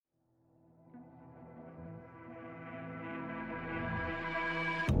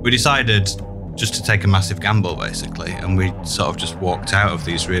We decided just to take a massive gamble, basically, and we sort of just walked out of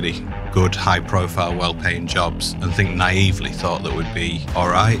these really good, high-profile, well-paying jobs and naively thought that we'd be all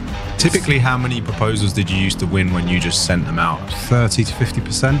right. Typically, how many proposals did you used to win when you just sent them out? 30 to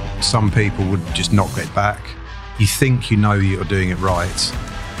 50%. Some people would just not get back. You think you know you're doing it right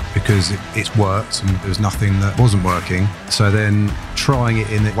because it's worked and there was nothing that wasn't working. So then trying it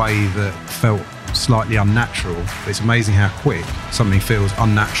in a way that felt slightly unnatural. It's amazing how quick something feels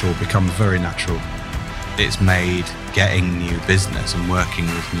unnatural becomes very natural. It's made getting new business and working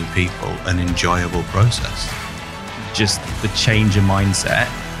with new people an enjoyable process. Just the change of mindset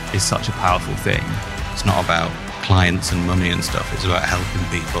is such a powerful thing. It's not about clients and money and stuff. It's about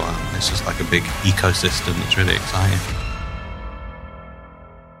helping people, and it's just like a big ecosystem that's really exciting.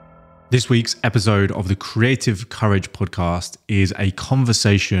 This week's episode of the Creative Courage podcast is a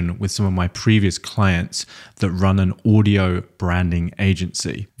conversation with some of my previous clients that run an audio branding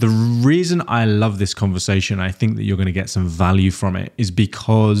agency. The reason I love this conversation, I think that you're going to get some value from it, is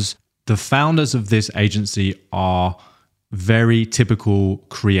because the founders of this agency are very typical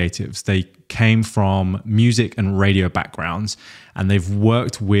creatives. They came from music and radio backgrounds, and they've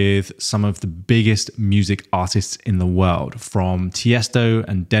worked with some of the biggest music artists in the world, from Tiesto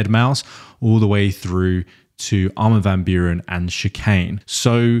and Deadmau5 all the way through to Armin van Buuren and Chicane.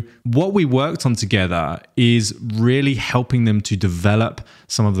 So what we worked on together is really helping them to develop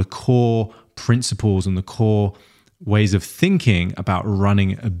some of the core principles and the core ways of thinking about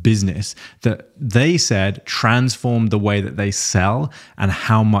running a business that they said transformed the way that they sell and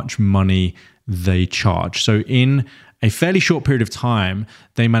how much money they charge. So in a fairly short period of time,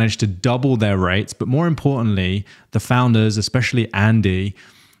 they managed to double their rates. But more importantly, the founders, especially Andy,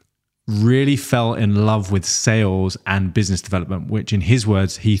 really fell in love with sales and business development, which in his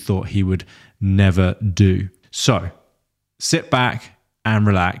words, he thought he would never do. So sit back and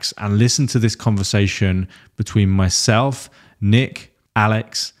relax and listen to this conversation between myself, Nick,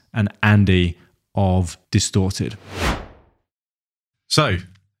 Alex, and Andy of Distorted. So,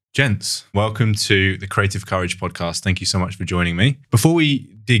 gents, welcome to the Creative Courage podcast. Thank you so much for joining me. Before we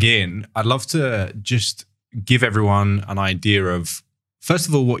dig in, I'd love to just give everyone an idea of, first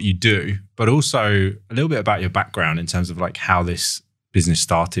of all, what you do, but also a little bit about your background in terms of like how this business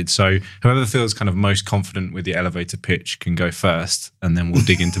started. So whoever feels kind of most confident with the elevator pitch can go first, and then we'll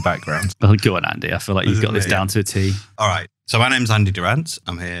dig into background. Well, go on, Andy. I feel like you've got this down to a T. All right. So my name's Andy Durant.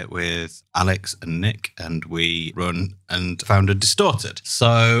 I'm here with Alex and Nick, and we run and founded Distorted.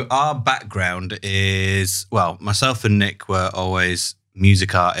 So our background is, well, myself and Nick were always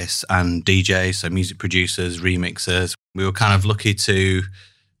music artists and DJs, so music producers, remixers. We were kind of lucky to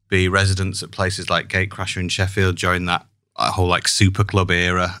be residents at places like Gatecrasher in Sheffield during that whole like super club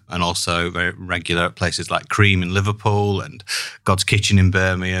era, and also very regular at places like Cream in Liverpool and God's Kitchen in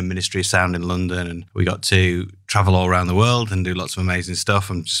Birmingham, Ministry of Sound in London. And we got to travel all around the world and do lots of amazing stuff,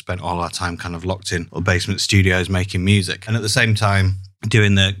 and just spent all our time kind of locked in or basement studios making music. And at the same time,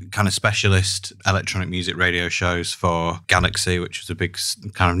 doing the kind of specialist electronic music radio shows for Galaxy, which was a big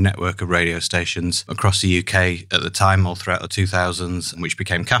kind of network of radio stations across the UK at the time, all throughout the 2000s, which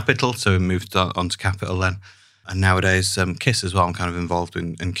became Capital. So we moved on to Capital then. And nowadays, KISS as well. I'm kind of involved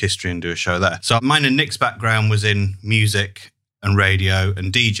in KISSTRY and do a show there. So mine and Nick's background was in music and radio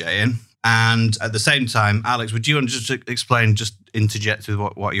and DJing. And at the same time, Alex, would you want to just explain, just interject with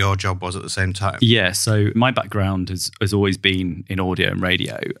what your job was at the same time? Yeah, so my background has always been in audio and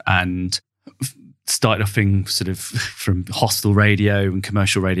radio, and started off in sort of from hostel radio and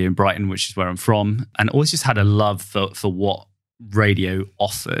commercial radio in Brighton, which is where I'm from, and always just had a love for what radio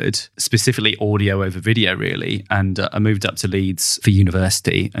offered, specifically audio over video, really. And I moved up to Leeds for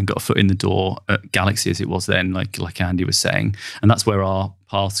university and got a foot in the door at Galaxy, as it was then, like Andy was saying. And that's where our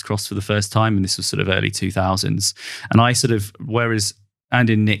paths crossed for the first time. And this was sort of early 2000s. And I sort of, whereas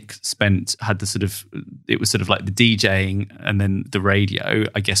Andy and Nick had the sort of, it was sort of like the DJing and then the radio.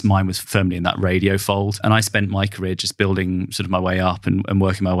 I guess mine was firmly in that radio fold. And I spent my career just building sort of my way up and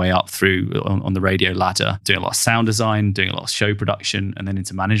working my way up through on the radio ladder, doing a lot of sound design, doing a lot of show production, and then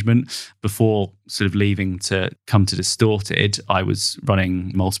into management. Before sort of leaving to come to Distorted, I was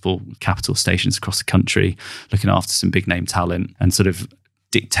running multiple Capital stations across the country, looking after some big name talent and sort of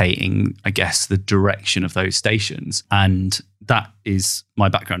dictating, I guess, the direction of those stations. And that is my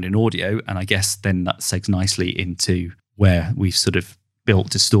background in audio. And I guess then that segs nicely into where we've sort of built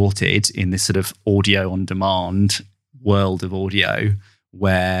Distorted in this sort of audio on demand world of audio,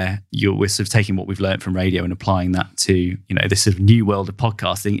 where we're sort of taking what we've learned from radio and applying that to, this sort of new world of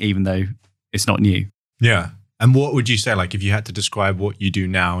podcasting, even though it's not new. Yeah. And what would you say, like, if you had to describe what you do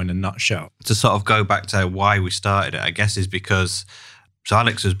now in a nutshell? To sort of go back to why we started it, I guess, is because So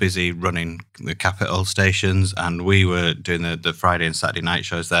Alex was busy running the Capital stations, and we were doing the Friday and Saturday night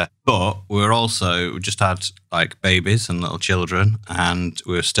shows there. But we just had like babies and little children, and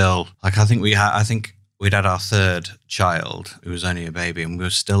we were still like, I think we'd had our third child, who was only a baby, and we were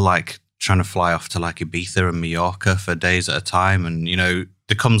still like trying to fly off to like Ibiza and Mallorca for days at a time. And, you know,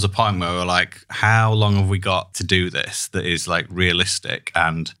 there comes a point where we're like, how long have we got to do this that is like realistic,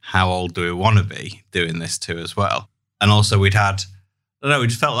 and how old do we want to be doing this to as well? And also we just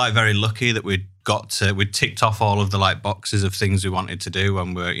felt like very lucky that we'd ticked off all of the like boxes of things we wanted to do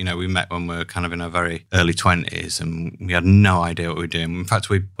when we met when we were kind of in our very early 20s, and we had no idea what we were doing. In fact,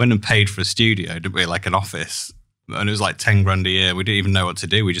 we went and paid for a studio, didn't we? Like an office. And it was like 10 grand a year. We didn't even know what to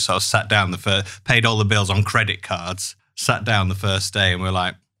do. We just sort of sat down paid all the bills on credit cards, sat down the first day, and we're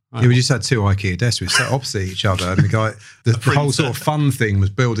like, yeah, we just had 2 IKEA desks. We sat opposite each other, and the whole sort of fun thing was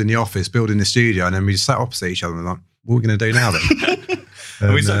building the office, building the studio, and then we just sat opposite each other and like, what are we going to do now then?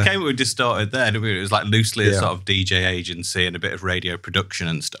 And we sort of came up with Distorted there, didn't we? It was like loosely a sort of DJ agency and a bit of radio production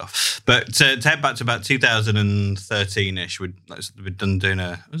and stuff. But to head back to about 2013-ish, we'd done doing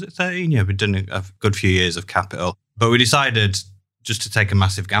was it 13? Yeah, we'd done a good few years of Capital. But we decided just to take a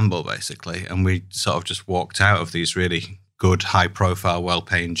massive gamble, basically. And we sort of just walked out of these really good, high-profile,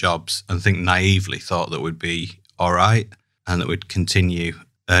 well-paying jobs, and naively thought that we'd be all right and that we'd continue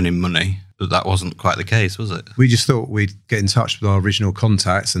earning money. But that wasn't quite the case, was it? We just thought we'd get in touch with our original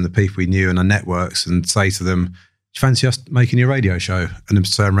contacts and the people we knew and our networks and say to them, do you fancy us making your radio show? And then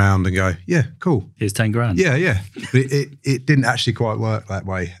turn around and go, yeah, cool. Here's 10 grand. Yeah. But it didn't actually quite work that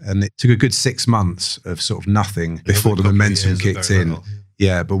way. And it took a good 6 months of sort of nothing before the momentum kicked in. Well.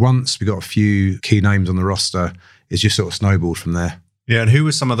 Yeah, but once we got a few key names on the roster, it's just sort of snowballed from there. Yeah, and who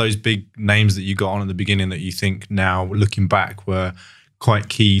were some of those big names that you got on at the beginning that you think now, looking back, were quite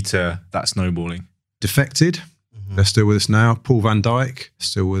key to that snowballing? Defected, they're still with us now. Paul Van Dyke,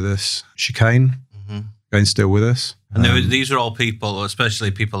 still with us. Chicane, going still with us. And these were all people,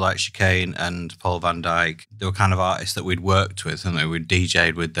 especially people like Chicane and Paul Van Dyke. They were kind of artists that we'd worked with, and we'd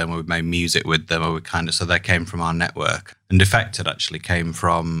DJ'd with them, or we'd made music with them, or so they came from our network. And Defected actually came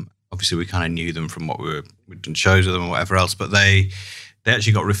from, obviously we kind of knew them from what we'd done shows with them or whatever else, but they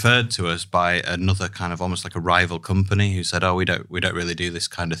actually got referred to us by another kind of almost like a rival company who said, we don't really do this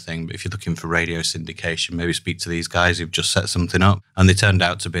kind of thing, but if you're looking for radio syndication, maybe speak to these guys who've just set something up. And they turned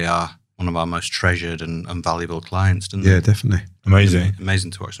out to be one of our most treasured and valuable clients, didn't they? Yeah, definitely.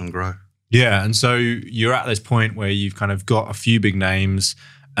 Amazing to watch them grow. Yeah, and so you're at this point where you've kind of got a few big names,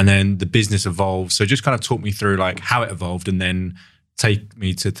 and then the business evolves. So just kind of talk me through like how it evolved, and then take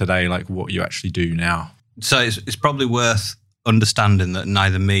me to today, like what you actually do now. So it's probably worth understanding that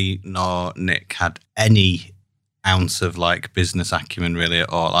neither me nor Nick had any ounce of like business acumen really at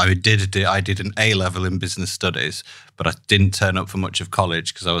all. I did an A-level in business studies, but I didn't turn up for much of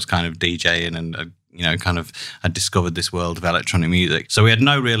college because I was kind of DJing and I'd discovered this world of electronic music. So we had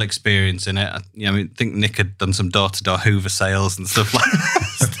no real experience in it. I think Nick had done some door-to-door Hoover sales and stuff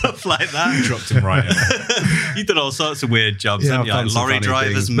like that. Dropped him right in. You did all sorts of weird jobs, hadn't you? Like lorry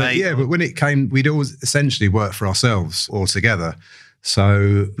drivers, mate. But when it came, we'd always essentially worked for ourselves all together.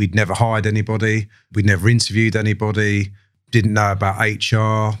 So we'd never hired anybody. We'd never interviewed anybody. Didn't know about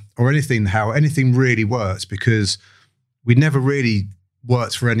HR or anything, how anything really works, because we'd never really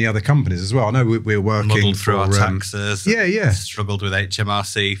worked for any other companies as well. I know we were working muddled through our taxes. Yeah. Struggled with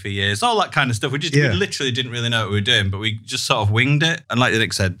HMRC for years, all that kind of stuff. We literally didn't really know what we were doing, but we just sort of winged it. And like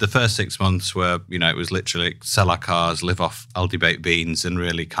Nick said, the first 6 months were, it was literally sell our cars, live off Aldi baked beans, and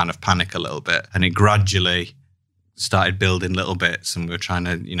really kind of panic a little bit. And it gradually started building little bits, and we were trying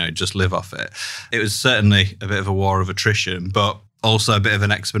to, just live off it. It was certainly a bit of a war of attrition, but also a bit of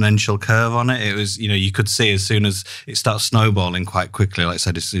an exponential curve on it. It was, you could see as soon as it starts snowballing quite quickly, like I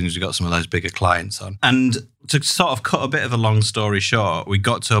said, as soon as we got some of those bigger clients on. And to sort of cut a bit of a long story short, we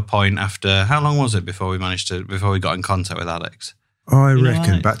got to a point after, how long was it before we got in contact with Alex? I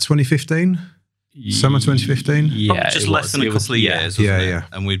reckon about 2015. Summer 2015? Yeah. Just less than a couple of years. Yeah.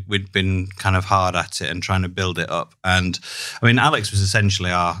 And we'd been kind of hard at it and trying to build it up. And Alex was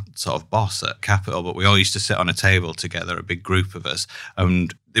essentially our sort of boss at Capital, but we all used to sit on a table together, a big group of us.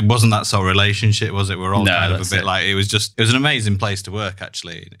 And it wasn't that sort of relationship, was it? We're all kind of a bit like, it was an amazing place to work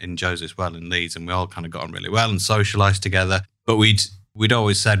actually in Joseph Well in Leeds. And we all kind of got on really well and socialised together. But we'd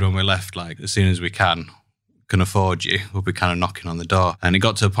always said when we left, like, as soon as we can afford you, we'll be kind of knocking on the door. And it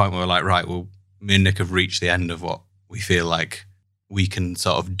got to a point where we're like, right, well, me and Nick have reached the end of what we feel like we can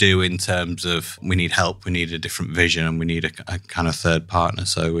sort of do in terms of we need help, we need a different vision, and we need a kind of third partner.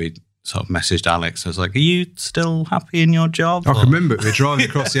 So we sort of messaged Alex. I was like, are you still happy in your job? I can remember we were driving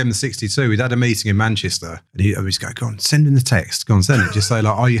across the M62. We'd had a meeting in Manchester, and he always go on, send in the text. Go on, send it. Just say,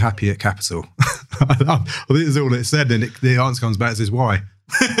 like, are you happy at Capital? I think that's all it said. And the answer comes back and says, why?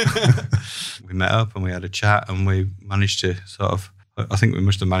 We met up and we had a chat, and we managed to I think we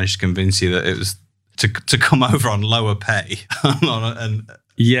must have managed to convince you that it was to come over on lower pay and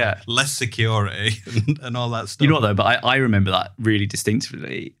less security and all that stuff. You know what, though? But I remember that really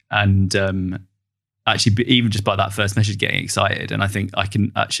distinctively. And actually, even just by that first message, getting excited. And I think I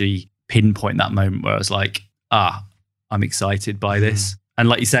can actually pinpoint that moment where I was like, I'm excited by this. And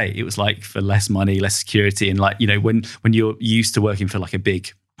like you say, it was like for less money, less security. And like, you know, when you're used to working for like a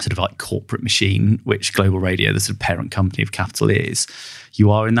big sort of like corporate machine, which Global Radio, the sort of parent company of Capital is,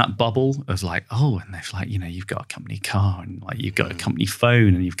 you are in that bubble of like, and they've like, you know, you've got a company car and like you've got a company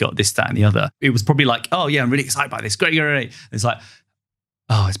phone and you've got this, that and the other. It was probably like, I'm really excited by this. Great. It's like,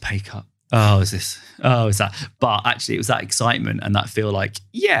 it's pay cut. Is this? Is that? But actually it was that excitement and that feel like,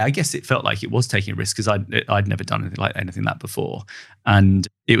 I guess it felt like it was taking a risk because I'd never done anything like that before. And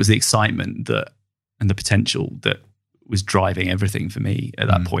it was the excitement and the potential that was driving everything for me at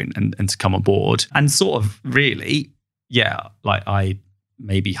that point, and to come on board and sort of really, like I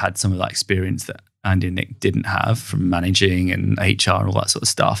maybe had some of that experience that Andy and Nick didn't have from managing and HR and all that sort of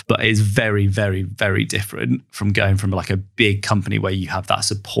stuff. But it's very, very, very different from going from like a big company where you have that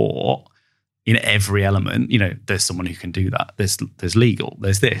support in every element. You know, there's someone who can do that. There's legal,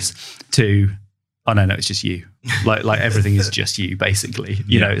 there's this, to, oh no, it's just you. Like everything is just you, basically.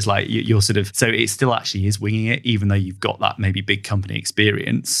 You know, it's like you're sort of, so it still actually is winging it, even though you've got that maybe big company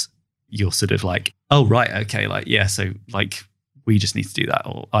experience. You're sort of like, oh, right, okay, like, so like, we just need to do that,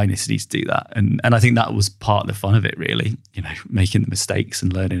 or I need to do that. And I think that was part of the fun of it, really, you know, making the mistakes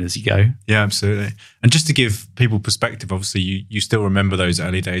and learning as you go. Yeah, absolutely. And just to give people perspective, obviously you still remember those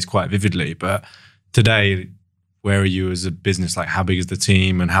early days quite vividly, but today, where are you as a business? Like, how big is the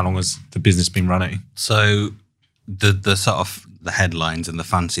team and how long has the business been running? So the sort of the headlines and the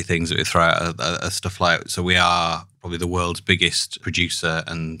fancy things that we throw out are stuff like, so we are probably the world's biggest producer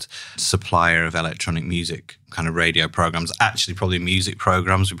and supplier of electronic music kind of radio programs, actually probably music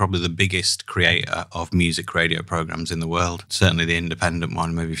programs. We're probably the biggest creator of music radio programs in the world. Certainly the independent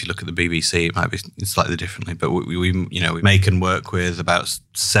one. Maybe if you look at the BBC, it might be slightly differently, but we make and work with about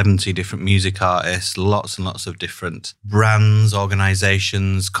 70 different music artists, lots and lots of different brands,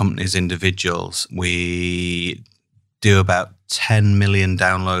 organizations, companies, individuals. We do about 10 million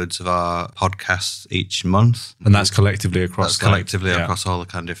downloads of our podcasts each month. And that's collectively across across all the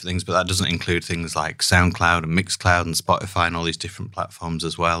kind of different things. But that doesn't include things like SoundCloud and Mixcloud and Spotify and all these different platforms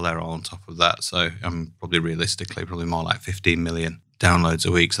as well. They're all on top of that. So I'm probably more like 15 million downloads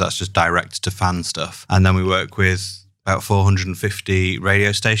a week. So that's just direct to fan stuff. And then we work with about 450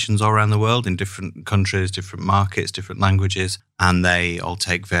 radio stations all around the world in different countries, different markets, different languages, and they all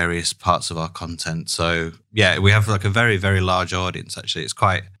take various parts of our content. So yeah, we have like a very, very large audience, actually. It's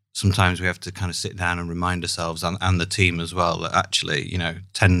quite, sometimes we have to kind of sit down and remind ourselves and the team as well that actually, you know,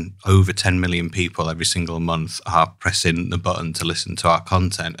 over 10 million people every single month are pressing the button to listen to our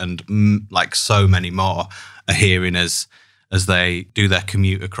content, and like so many more are hearing us as they do their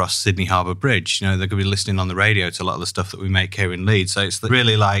commute across Sydney Harbour Bridge. You know, they're going to be listening on the radio to a lot of the stuff that we make here in Leeds. So it's the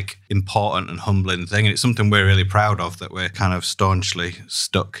really like important and humbling thing. And it's something we're really proud of, that we're kind of staunchly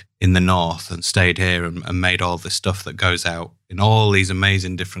stuck in the north and stayed here and made all this stuff that goes out in all these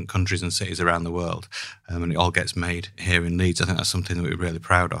amazing different countries and cities around the world. And it all gets made here in Leeds. I think that's something that we're really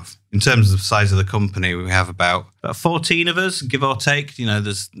proud of. In terms of the size of the company, we have about 14 of us, give or take. You know,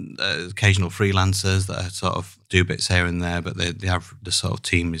 there's occasional freelancers that are sort of do bits here and there, but the sort of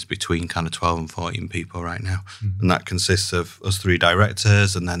team is between kind of 12 and 14 people right now. Mm-hmm. And that consists of us 3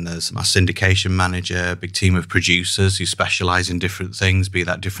 directors, and then there's our syndication manager, a big team of producers who specialise in different things, be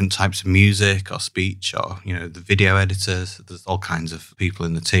that different types of music or speech or, you know, the video editors. There's all kinds of people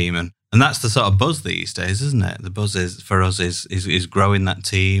in the team. And that's the sort of buzz these days, isn't it? The buzz for us is growing that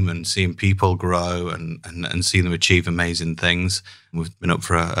team and seeing people grow and seeing them achieve amazing things. We've been up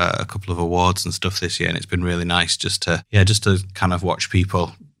for a couple of awards and stuff this year, and it's been really nice just to kind of watch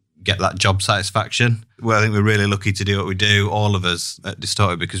people get that job satisfaction. Well, I think we're really lucky to do what we do, all of us at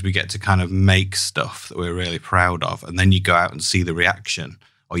Distorted, because we get to kind of make stuff that we're really proud of, and then you go out and see the reaction,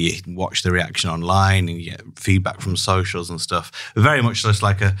 or you watch the reaction online and you get feedback from socials and stuff. Very much just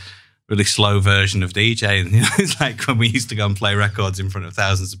like a really slow version of DJing. You know, it's like when we used to go and play records in front of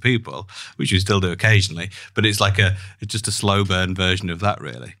thousands of people, which we still do occasionally, but it's like it's just a slow burn version of that,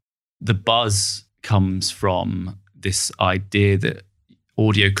 really. The buzz comes from this idea that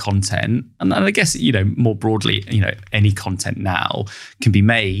audio content, and I guess, more broadly, any content now can be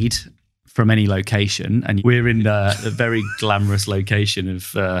made from any location. And we're in a very glamorous location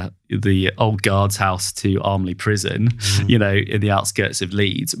of the old guard's house to Armley Prison, in the outskirts of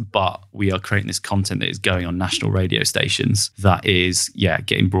Leeds. But we are creating this content that is going on national radio stations that is,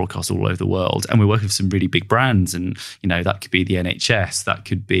 getting broadcast all over the world. And we're working with some really big brands. And, that could be the NHS, that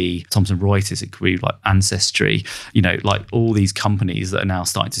could be Thomson Reuters, it could be like Ancestry, like all these companies that are now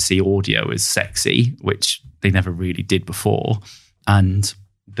starting to see audio as sexy, which they never really did before. And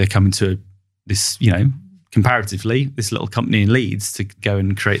they're coming to this, comparatively, this little company in Leeds to go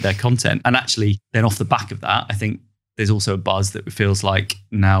and create their content. And actually, then off the back of that, I think there's also a buzz that feels like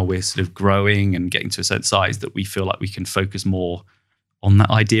now we're sort of growing and getting to a certain size that we feel like we can focus more on that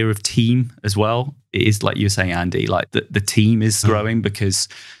idea of team as well. It is like you were saying, Andy, like the team is growing, because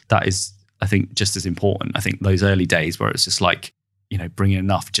that is, I think, just as important. I think those early days where it's just like, bring in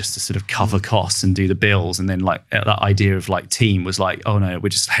enough just to sort of cover costs and do the bills. And then like that idea of like team was like, oh no, we're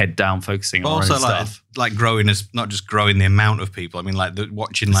just head down focusing on our own stuff. Like growing as not just growing the amount of people. I mean, like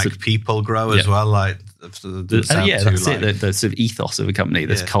watching like people grow as well. Like that's it. The sort of ethos of a company,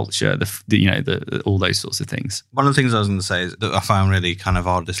 this culture, the all those sorts of things. One of the things I was going to say is that I found really kind of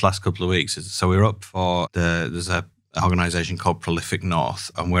odd this last couple of weeks is, so we're up for there's a organisation called Prolific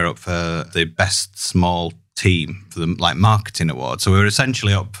North, and we're up for the best small team for the like marketing award. So we were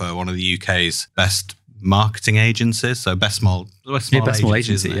essentially up for one of the UK's best marketing agencies. So best small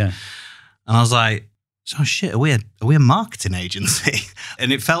agency. Yeah. And I was like, oh shit, are we a marketing agency?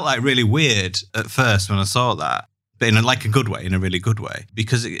 And it felt like really weird at first when I saw that, but in a good way, in a really good way,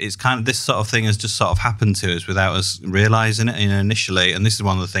 because it's kind of this sort of thing has just sort of happened to us without us realising it initially. And this is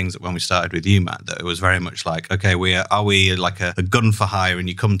one of the things that when we started with you, Matt, that it was very much like, okay, are we like a gun for hire, and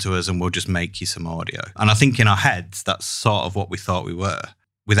you come to us and we'll just make you some audio. And I think in our heads, that's sort of what we thought we were,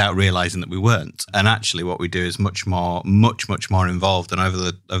 without realising that we weren't. And actually what we do is much more involved. And over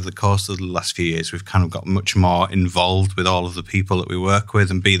the course of the last few years, we've kind of got much more involved with all of the people that we work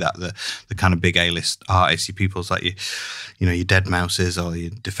with, and be that the kind of big A-list artists, your peoples like your Deadmau5s or your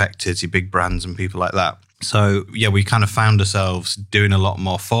Defecteds, your big brands and people like that. So yeah, we kind of found ourselves doing a lot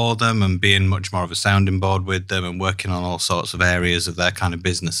more for them and being much more of a sounding board with them and working on all sorts of areas of their kind of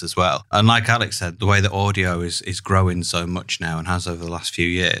business as well. And like Alex said, the way that audio is growing so much now and has over the last few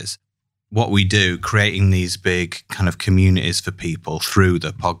years, what we do, creating these big kind of communities for people through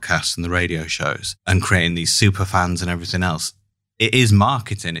the podcasts and the radio shows and creating these super fans and everything else, it is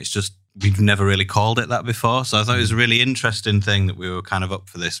marketing. It's just we've never really called it that before. So I thought it was a really interesting thing that we were kind of up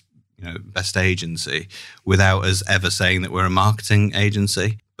for this best agency without us ever saying that we're a marketing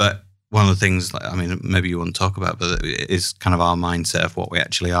agency. But one of the things, maybe you want to talk about, but it is kind of our mindset of what we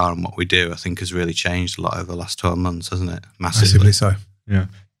actually are and what we do, I think has really changed a lot over the last 12 months, hasn't it? Massively so. Yeah.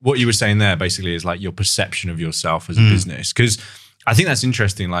 What you were saying there basically is like your perception of yourself as a business. Because I think that's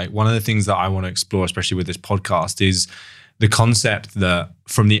interesting. Like one of the things that I want to explore, especially with this podcast, is the concept that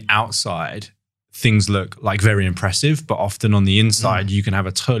from the outside, things look like very impressive, but often on the inside, you can have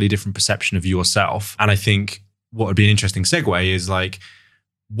a totally different perception of yourself. And I think what would be an interesting segue is like,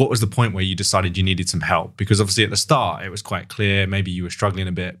 what was the point where you decided you needed some help? Because obviously at the start, it was quite clear, maybe you were struggling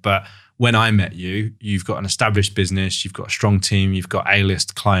a bit, but when I met you, you've got an established business, you've got a strong team, you've got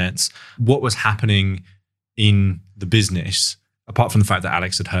A-list clients. What was happening in the business, apart from the fact that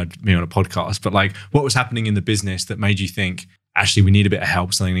Alex had heard me on a podcast, but like what was happening in the business that made you think, actually, we need a bit of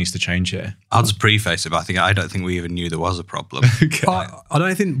help. Something needs to change here. I'll just preface it, but I don't think we even knew there was a problem. Okay. I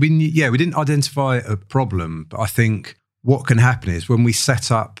don't think we didn't identify a problem, but I think what can happen is when we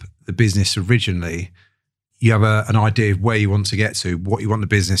set up the business originally, you have an idea of where you want to get to, what you want the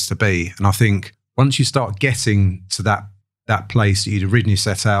business to be. And I think once you start getting to that place that you'd originally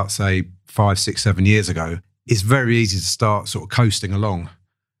set out, say 5, 6, 7 years ago, it's very easy to start sort of coasting along.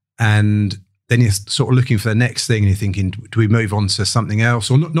 And then you're sort of looking for the next thing and you're thinking, do we move on to something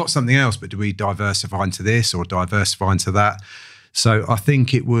else? Or not something else, but do we diversify into this or diversify into that? So I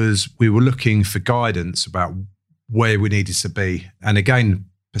think we were looking for guidance about where we needed to be. And again,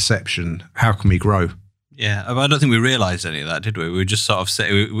 perception, how can we grow? Yeah, I don't think we realised any of that, did we? We were just sort of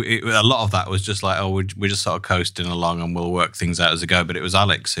a lot of that was just like, we're just sort of coasting along and we'll work things out as we go. But it was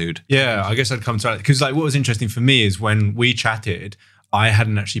Alex who'd... Yeah, I guess I'd come to Alex. Because like what was interesting for me is when we chatted, I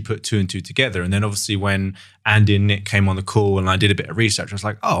hadn't actually put 2 and 2 together. And then obviously when Andy and Nick came on the call and I did a bit of research, I was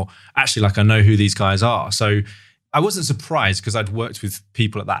like, oh, actually, like I know who these guys are. So I wasn't surprised because I'd worked with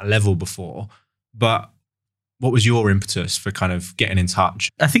people at that level before. But what was your impetus for kind of getting in touch?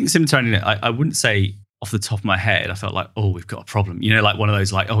 I think similar to Andy, I wouldn't say off the top of my head, I felt like, oh, we've got a problem. Like one of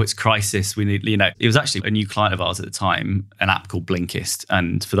those like, oh, it's crisis. We need, it was actually a new client of ours at the time, an app called Blinkist.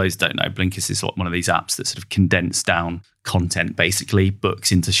 And for those who don't know, Blinkist is one of these apps that sort of condense down content, basically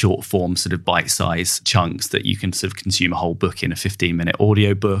books into short form, sort of bite-sized chunks that you can sort of consume a whole book in a 15-minute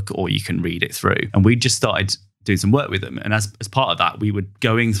audio book, or you can read it through. And we just started doing some work with them. And as part of that, we were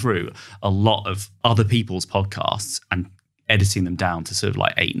going through a lot of other people's podcasts and editing them down to sort of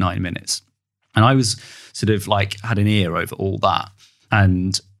like 8-9 minutes. And I was sort of like had an ear over all that.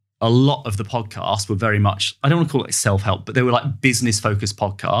 And a lot of the podcasts were very much, I don't want to call it self-help, but they were like business-focused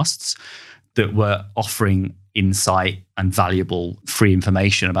podcasts that were offering insight and valuable free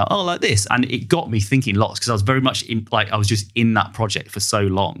information about, like this. And it got me thinking lots, because I was very much I was just in that project for so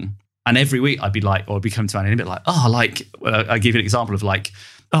long. And every week I'd be like, or I'd be coming to an end a bit like, I give you an example of like,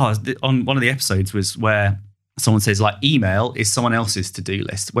 on one of the episodes was where someone says like email is someone else's to-do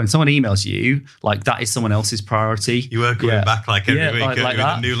list. When someone emails you, like that is someone else's priority. You were coming back like every week like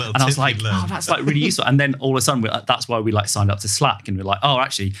that. A new little and I was tip like, you'd learned. that's like really useful. And then all of a sudden, that's why we like signed up to Slack, and we're like,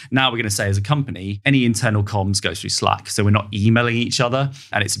 actually, now we're going to say as a company, any internal comms goes through Slack, so we're not emailing each other,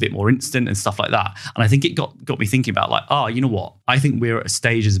 and it's a bit more instant and stuff like that. And I think it got me thinking about like, you know what? I think we're at a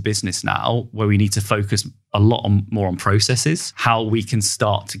stage as a business now where we need to focus a lot more on processes, how we can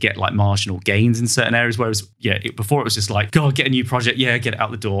start to get like marginal gains in certain areas. Whereas, before it was just like, go get a new project, get it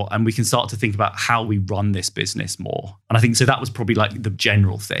out the door. And we can start to think about how we run this business more. And I think so that was probably like the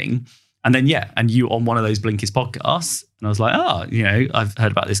general thing. And then, and you on one of those Blinkist podcasts, and I was like, I've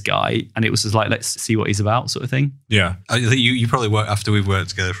heard about this guy. And it was just like, let's see what he's about sort of thing. Yeah. I think you probably won't, after we've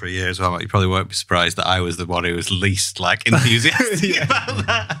worked together for a year as well, you probably won't be surprised that I was the one who was least like enthusiastic about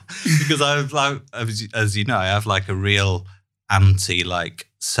that. Because I've like, as you know, I have like a real anti like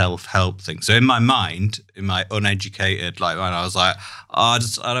self-help thing. So in my mind, in my uneducated, like when I was like, I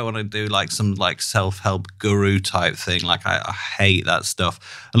don't want to do like some like self-help guru type thing. Like I hate that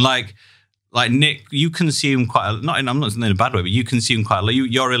stuff. And like Nick, you consume quite a, I'm not saying in a bad way, but you consume quite a lot.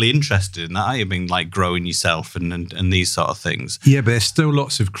 You're really interested in that. Are you being like growing yourself and these sort of things? Yeah, but there's still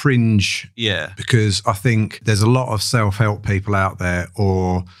lots of cringe. Yeah. Because I think there's a lot of self-help people out there,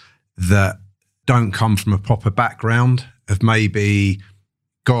 or that don't come from a proper background, have maybe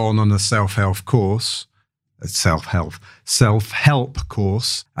gone on a self-help course, and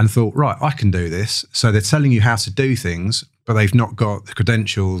thought, right, I can do this. So they're telling you how to do things, but they've not got the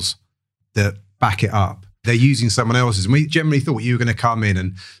credentials that back it up. They're using someone else's. And we generally thought you were going to come in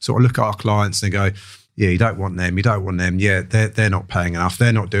and sort of look at our clients and go, you don't want them. Yeah, they're not paying enough.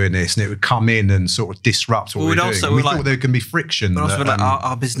 They're not doing this. And it would come in and sort of disrupt what we're doing. And we thought there could be friction. But also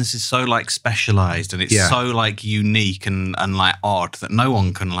our business is so like specialised, and it's so like unique and like odd that no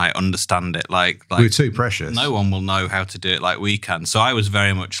one can like understand it. Like we're too precious. No one will know how to do it like we can. So I was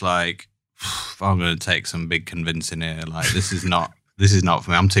very much like, I'm going to take some big convincing here. Like this is not for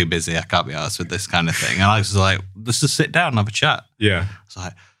me. I'm too busy. I can't be arsed with this kind of thing. And I was like, let's just sit down and have a chat. Yeah. It's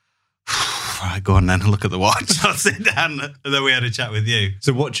like, right, go on then, look at the watch. I'll sit down. And then we had a chat with you.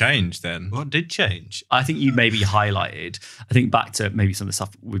 So what changed then? What did change? I think you maybe highlighted, I think back to maybe some of the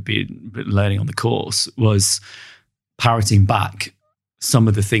stuff we've been learning on the course, was parroting back some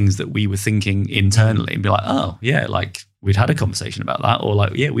of the things that we were thinking internally and be like, like we'd had a conversation about that, or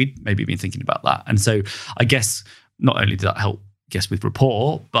like, we'd maybe been thinking about that. And so I guess not only did that help, with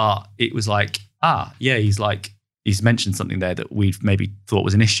rapport, but it was like, he's mentioned something there that we've maybe thought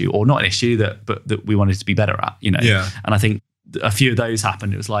was an issue, or not an issue, but that we wanted to be better at, Yeah. And I think a few of those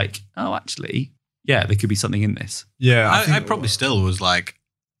happened. It was like, actually, there could be something in this. Yeah. I probably still was like,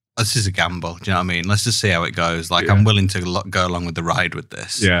 this is a gamble. Do you know what I mean? Let's just see how it goes. Like, I'm willing to go along with the ride with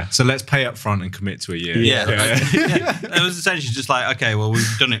this. Yeah. So let's pay up front and commit to a year. Yeah. It was essentially just like, okay, well,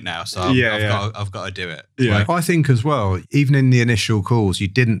 we've done it now, so I've got to do it. Yeah. Like, I think as well, even in the initial calls, you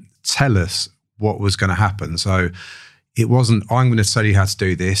didn't tell us what was going to happen. So it wasn't, I'm going to tell you how to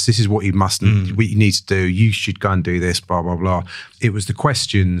do this. This is what you what you need to do. You should go and do this, blah, blah, blah. It was the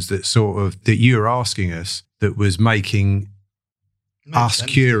questions that that you were asking us that was making us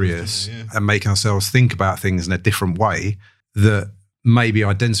curious and making ourselves think about things in a different way, that maybe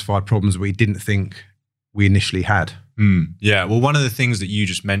identified problems we didn't think we initially had. Yeah. Well, one of the things that you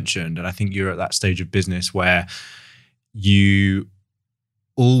just mentioned, and I think you're at that stage of business where you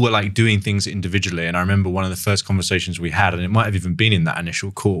all were like doing things individually. And I remember one of the first conversations we had, and it might have even been in that initial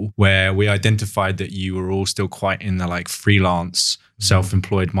call, where we identified that you were all still quite in the like freelance,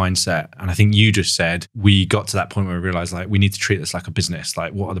 self-employed mindset. And I think you just said, we got to that point where we realized like, we need to treat this like a business.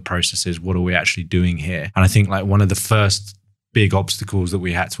 Like, what are the processes? What are we actually doing here? And I think like one of the first big obstacles that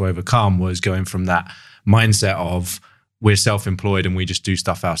we had to overcome was going from that mindset of, we're self-employed and we just do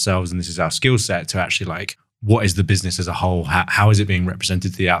stuff ourselves and this is our skill set, to actually like, what is the business as a whole? How is it being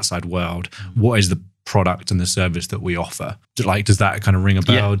represented to the outside world? What is the product and the service that we offer? Like, does that kind of ring a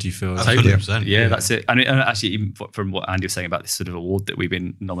bell? Yeah. Do you feel? 100%. Yeah, that's it. And actually, even from what Andy was saying about this sort of award that we've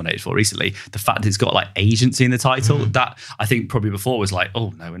been nominated for recently, the fact that it's got like agency in the title, that I think probably before was like,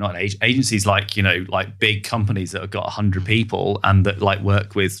 oh no, we're not an agencies, like, you know, like big companies that have got 100 people and that like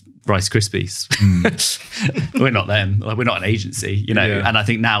work with Rice Krispies. We're not them. Like, we're not an agency, you know. Yeah. And I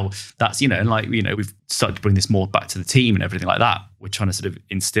think now that's, you know, and like, you know, we've started to bring this more back to the team and everything like that. We're trying to sort of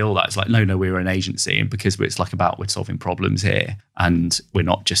instill that. It's like, no, we're an agency, and because it's like about we're solving problems here, and we're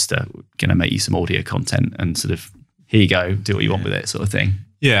not just going to make you some audio content and sort of, here you go, do what you want with it, sort of thing.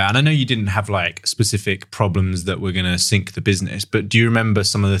 Yeah, and I know you didn't have like specific problems that were going to sink the business, but do you remember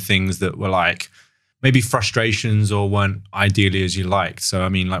some of the things that were like maybe frustrations or weren't ideally as you liked? So, I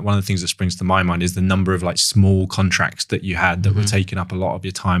mean, like one of the things that springs to my mind is the number of like small contracts that you had that were taking up a lot of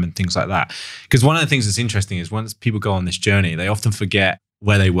your time and things like that. Because one of the things that's interesting is once people go on this journey, they often forget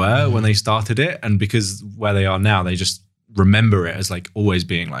where they were when they started it. And because where they are now, they just remember it as like always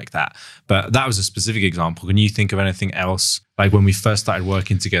being like that. But that was a specific example. Can you think of anything else, like when we first started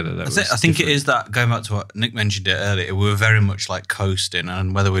working together? That I think it is that, going back to what Nick mentioned it earlier, we were very much like coasting,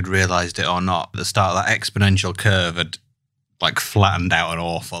 and whether we'd realised it or not, at the start, that exponential curve had like flattened out an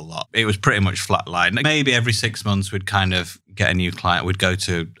awful lot. It was pretty much flatlined. Maybe every 6 months we'd kind of get a new client. We'd go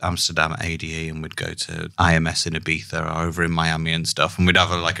to Amsterdam at ADE, and we'd go to IMS in Ibiza or over in Miami and stuff, and we'd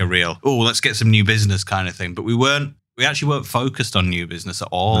have like a real, let's get some new business kind of thing. But we actually weren't focused on new business at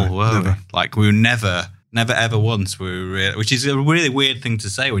all, were we? Like, we were never ever once, which is a really weird thing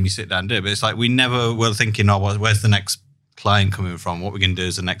to say when you sit down and do it, but it's like we never were thinking, where's the next client coming from? What we're going to do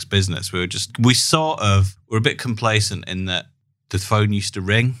as the next business? We're a bit complacent in that the phone used to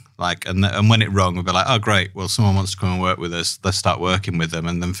ring, like, and when it rung, we'd be like, oh great, well, someone wants to come and work with us, let's start working with them,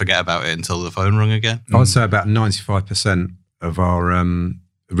 and then forget about it until the phone rung again. I'd say about 95% of our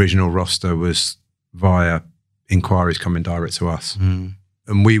original roster was via inquiries coming direct to us. And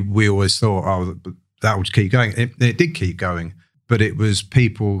we always thought, that would keep going. It did keep going, but it was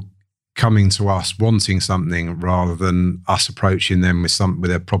people coming to us wanting something rather than us approaching them with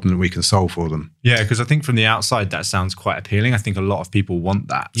a problem that we can solve for them. Yeah, because I think from the outside that sounds quite appealing. I think a lot of people want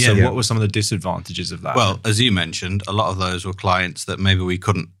that. So what were some of the disadvantages of that? Well, as you mentioned, a lot of those were clients that maybe we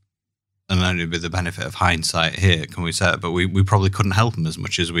couldn't, and only with the benefit of hindsight here can we say it, but we probably couldn't help them as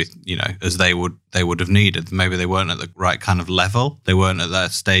much as as they would have needed. Maybe they weren't at the right kind of level. They weren't at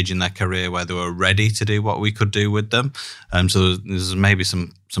that stage in their career where they were ready to do what we could do with them. So there's maybe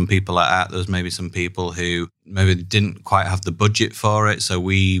some people like that. There's maybe some people who maybe didn't quite have the budget for it. So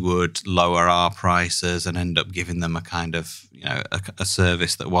we would lower our prices and end up giving them a kind of, a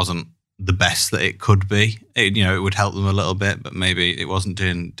service that wasn't the best that it could be. It would help them a little bit, but maybe it wasn't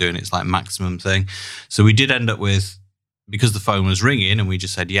doing its like maximum thing. So we did end up with, because the phone was ringing and we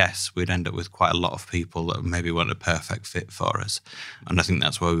just said yes, we'd end up with quite a lot of people that maybe weren't a perfect fit for us. And I think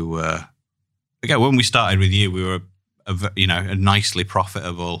that's where we were. Again, when we started with you, we were a nicely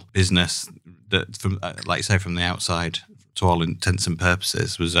profitable business that, from like you say, from the outside, to all intents and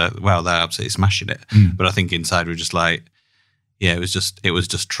purposes, was they're absolutely smashing it. But I think inside we're just like, it was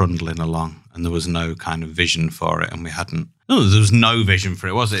just trundling along, and there was no kind of vision for it, and there was no vision for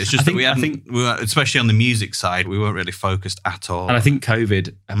it, was it? It's just we were, especially on the music side, we weren't really focused at all. And I think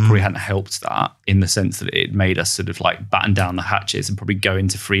COVID probably hadn't helped that, in the sense that it made us sort of like batten down the hatches and probably go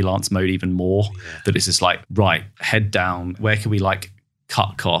into freelance mode even more. That it's just like, right, head down, where can we like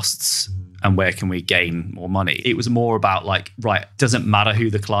cut costs? And where can we gain more money? It was more about like, right, doesn't matter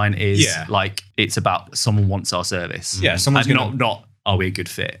who the client is. Yeah. Like, it's about someone wants our service. Yeah, someone's not are we a good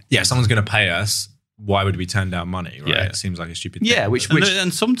fit? Yeah, someone's going to pay us. Why would we turn down money? Right? Yeah. It seems like a stupid thing. Yeah,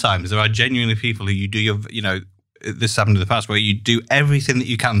 and sometimes there are genuinely people who you do this happened in the past where you do everything that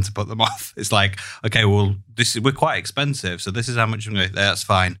you can to put them off. It's like, okay, well, we're quite expensive, so this is how much I'm going to. That's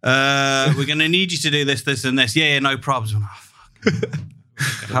fine. We're going to need you to do this, this, and this. Yeah, no problems. Oh, fuck.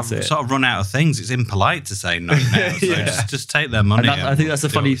 Have sort of run out of things. It's impolite to say no now, so just take their money. And I think that's the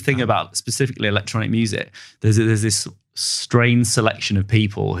funny thing about specifically electronic music. There's this strange selection of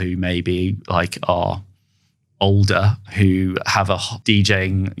people who maybe like are older, who have a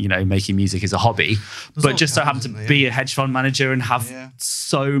DJing, making music as a hobby, but just so happen to be a hedge fund manager and have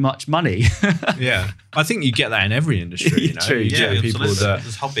so much money. Yeah, I think you get that in every industry. True. You get people that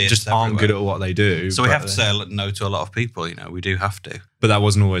just aren't good at what they do. So we have to say no to a lot of people. We do have to. But that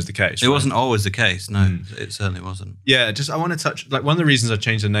wasn't always the case. It wasn't always the case. No, it certainly wasn't. Yeah, I want to touch, like, one of the reasons I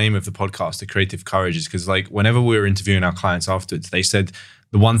changed the name of the podcast to Creative Courage is because, like, whenever we were interviewing our clients afterwards, they said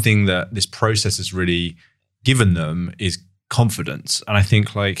the one thing that this process has really given them is confidence. And I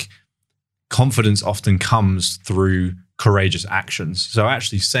think like confidence often comes through courageous actions. So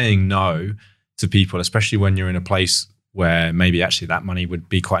actually saying no to people, especially when you're in a place where maybe actually that money would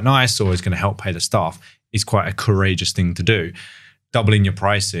be quite nice or is going to help pay the staff, is quite a courageous thing to do. Doubling your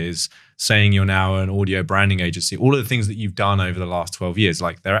prices, saying you're now an audio branding agency, all of the things that you've done over the last 12 years,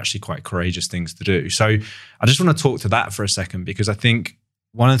 like they're actually quite courageous things to do. So I just want to talk to that for a second, because I think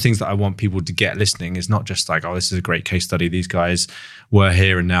one of the things that I want people to get listening is not just like, oh, this is a great case study. These guys were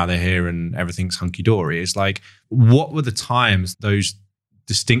here and now they're here and everything's hunky-dory. It's like, what were the times, those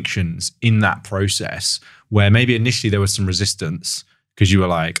distinctions in that process where maybe initially there was some resistance because you were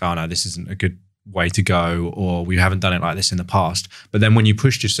like, oh no, this isn't a good way to go, or we haven't done it like this in the past. But then when you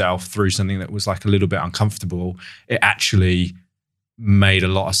pushed yourself through something that was like a little bit uncomfortable, it actually made a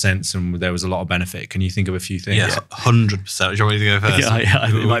lot of sense and there was a lot of benefit. Can you think of a few things? Yes, 100%. Do you want me to go first? Yeah,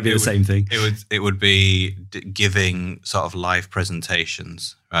 it might be the same thing. It would be giving sort of live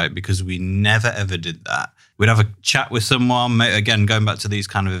presentations, right? Because we never ever did that. We'd have a chat with someone. Again, going back to these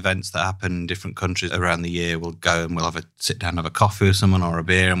kind of events that happen in different countries around the year, we'll go and we'll have a sit down, have a coffee with someone or a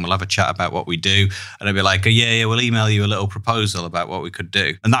beer, and we'll have a chat about what we do. And it'd be like, yeah, we'll email you a little proposal about what we could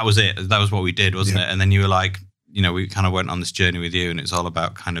do. And that was it. That was what we did, wasn't it? And then you were like, you know, we kind of went on this journey with you, and it's all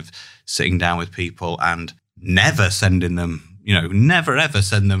about kind of sitting down with people and never sending them, you know, never ever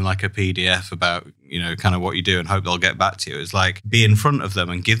send them like a PDF about, you know, kind of what you do and hope they'll get back to you. It's like be in front of them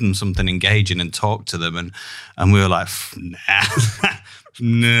and give them something engaging and talk to them. And we were like, nah.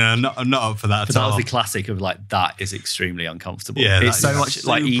 No, not up for that But at that all. was the classic of like, that is extremely uncomfortable. Yeah, it's so that is much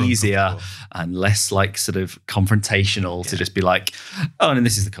like super easier uncomfortable. and less like sort of confrontational to just be like, oh, and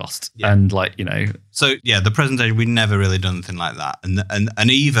this is the cost. Yeah. And like, you know. So yeah, the presentation, we'd never really done anything like that.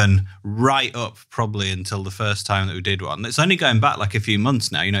 And even right up probably until the first time that we did one. It's only going back like a few months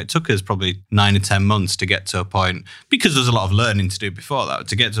now. You know, it took us probably 9 or 10 months to get to a point, because there's a lot of learning to do before that,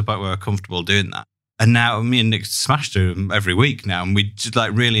 to get to a point where we're comfortable doing that. And now me and Nick smash through them every week now, and we just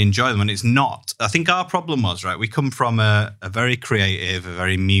like really enjoy them. And it's not, I think our problem was, right, we come from a very creative, a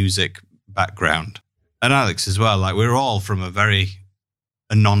very music background. And Alex as well, like we're all from a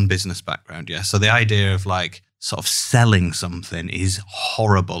non-business background, yeah? So the idea of like sort of selling something is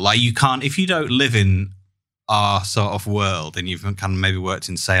horrible. Like you can't, if you don't live in our sort of world and you've kind of maybe worked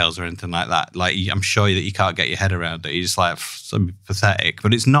in sales or anything like that, like I'm sure that you can't get your head around it. You're just like, so pathetic.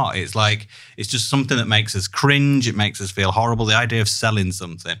 But it's not. It's like, it's just something that makes us cringe. It makes us feel horrible. The idea of selling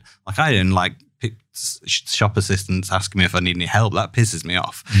something. Like I didn't like shop assistants asking me if I need any help. That pisses me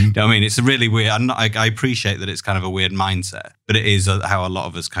off. You know what I mean? It's really weird. I appreciate that it's kind of a weird mindset, but it is how a lot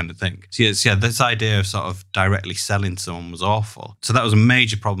of us kind of think. So yeah, this idea of sort of directly selling someone was awful. So that was a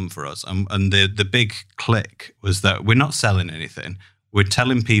major problem for us. And the big click was that we're not selling anything. We're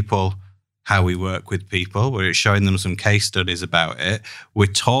telling people how we work with people. We're showing them some case studies about it. We're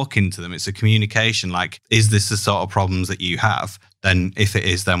talking to them. It's a communication. Like, is this the sort of problems that you have? Then if it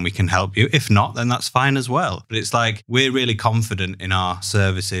is, then we can help you. If not, then that's fine as well. But it's like, we're really confident in our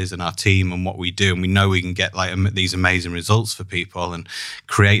services and our team and what we do. And we know we can get like these amazing results for people and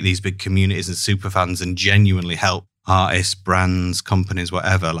create these big communities and super fans and genuinely help artists, brands, companies,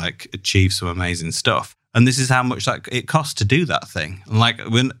 whatever, like achieve some amazing stuff. And this is how much like it costs to do that thing. And like,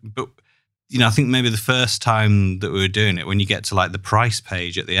 but you know, I think maybe the first time that we were doing it, when you get to like the price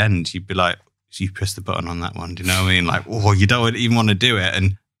page at the end, you'd be like, so you press the button on that one. Do you know what I mean? Like, oh, you don't even want to do it.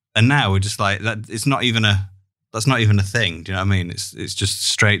 And now we're just like, that. It's not even that's not even a thing. Do you know what I mean? It's just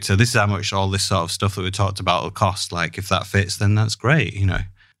straight to, this is how much all this sort of stuff that we talked about will cost. Like, if that fits, then that's great. You know.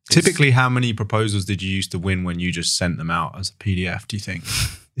 Typically, how many proposals did you used to win when you just sent them out as a PDF, do you think?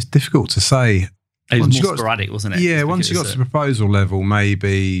 It's difficult to say. It was Once you more got- sporadic, wasn't it? Yeah, Just once you got because to the proposal level,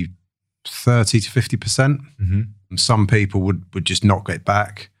 maybe 30 to 50%. Mm-hmm. And some people would just not get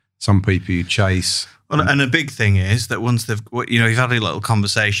back. Some people you chase. Well, and a big thing is that once they've, you know, you've had a little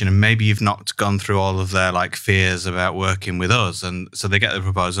conversation and maybe you've not gone through all of their like fears about working with us. And so they get the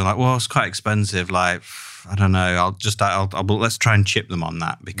proposal like, well, it's quite expensive. Like, I don't know, let's try and chip them on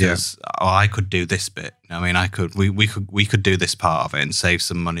that because I could do this bit. I mean, we could do this part of it and save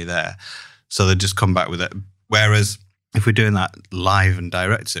some money there. So they just come back with it. Whereas if we're doing that live and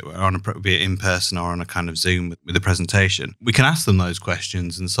direct it, we're be it in person or on a kind of Zoom with a presentation, we can ask them those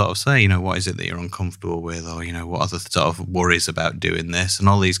questions and sort of say, you know, what is it that you're uncomfortable with? Or, you know, what are the sort of worries about doing this and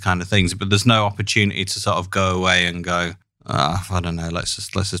all these kind of things. But there's no opportunity to sort of go away and go, I don't know, let's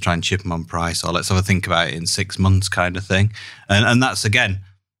just try and chip them on price, or let's have a think about it in 6 months kind of thing. And that's, again,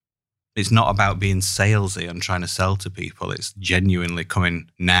 it's not about being salesy and trying to sell to people. It's genuinely coming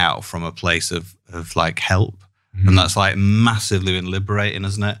now from a place of like help And that's like massively liberating,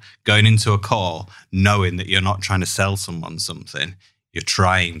 isn't it? Going into a call, knowing that you're not trying to sell someone something, you're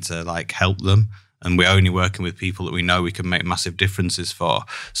trying to like help them. And we're only working with people that we know we can make massive differences for.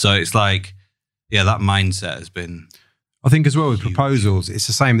 So it's like, yeah, that mindset has been... I think as well with proposals, it's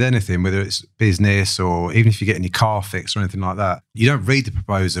the same with anything, whether it's business or even if you're getting your car fixed or anything like that. You don't read the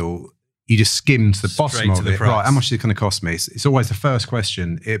proposal, you just skim to the bottom of it. Right, how much is it going to cost me? It's always the first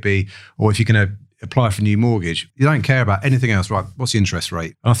question. It'd be, or if you're going to apply for a new mortgage, you don't care about anything else, right? What's the interest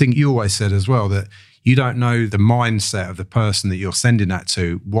rate? And I think you always said as well that you don't know the mindset of the person that you're sending that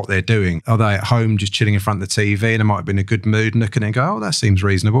to, what they're doing. Are they at home just chilling in front of the TV and they might have been in a good mood and looking and go, oh, that seems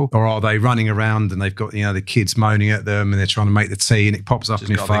reasonable? Or are they running around and they've got, the kids moaning at them and they're trying to make the tea and it pops up on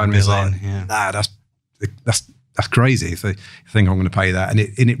your phone and it's like, nah, that's crazy if they think I'm going to pay that. And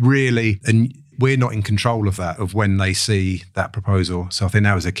it really, and we're not in control of that, of when they see that proposal. So I think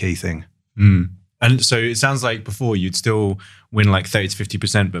that was a key thing. And so it sounds like before you'd still win like 30 to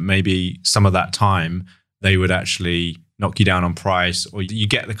 50%, but maybe some of that time they would actually knock you down on price, or you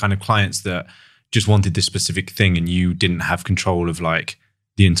get the kind of clients that just wanted this specific thing and you didn't have control of like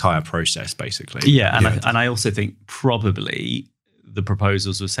the entire process basically. Yeah. And I also think probably the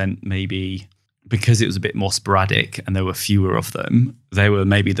proposals were sent maybe because it was a bit more sporadic and there were fewer of them, they were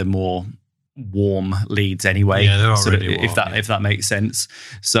maybe the more warm leads anyway. Yeah, they're already warm, if that makes sense.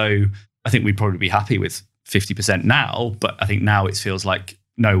 So I think we'd probably be happy with 50% now, but I think now it feels like,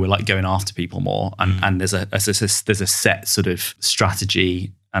 no, we're like going after people more. And there's a set sort of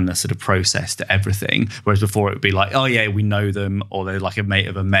strategy and a sort of process to everything. Whereas before it would be like, oh yeah, we know them, or they're like a mate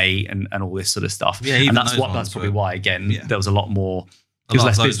of a mate and all this sort of stuff. Yeah, and that's probably why, again, there was a lot more, it was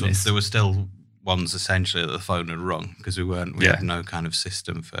less business. There were still ones essentially that the phone had rung because we had no kind of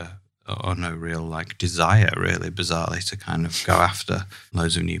system for, or no real like desire really, bizarrely, to kind of go after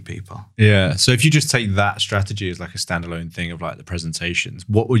loads of new people. Yeah. So if you just take that strategy as like a standalone thing of like the presentations,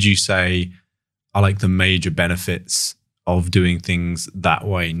 what would you say are like the major benefits of doing things that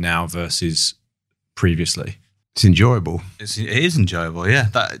way now versus previously? It's enjoyable. It is enjoyable, yeah.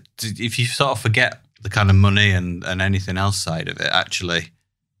 That if you sort of forget the kind of money and anything else side of it, actually,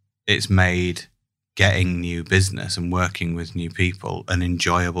 it's made getting new business and working with new people an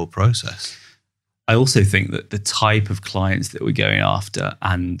enjoyable process. I also think that the type of clients that we're going after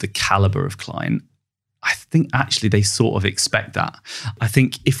and the caliber of client, I think actually they sort of expect that. I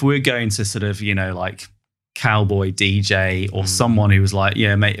think if we're going to sort of, like cowboy DJ or someone who was like,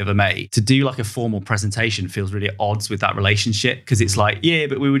 yeah, mate of a mate, to do like a formal presentation feels really at odds with that relationship, because it's like, yeah,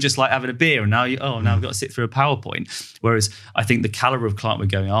 but we were just like having a beer and now now we've got to sit through a PowerPoint. Whereas I think the caliber of client we're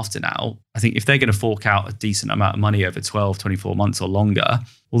going after now, I think if they're going to fork out a decent amount of money over 12, 24 months or longer,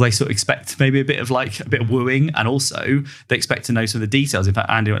 well, they sort of expect maybe a bit of wooing, and also they expect to know some of the details. In fact,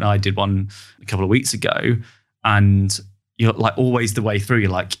 Andy and I did one a couple of weeks ago, and you're like always the way through, you're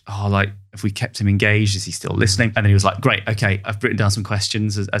like, oh, like if we kept him engaged, is he still listening? And then he was like, great, okay, I've written down some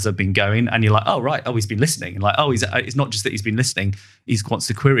questions as I've been going. And you're like, oh, right, he's been listening. And like, it's not just that he's been listening, he wants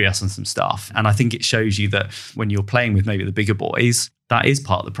to query us on some stuff. And I think it shows you that when you're playing with maybe the bigger boys, that is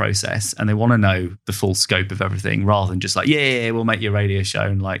part of the process, and they want to know the full scope of everything rather than just like, yeah, we'll make your radio show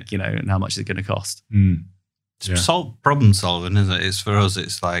and like, and how much is it going to cost? It's problem solving, isn't it? It's for us,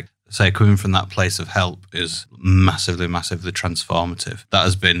 it's like, say, coming from that place of help is massively, massively transformative. That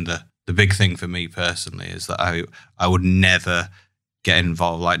has been the big thing for me personally, is that I would never get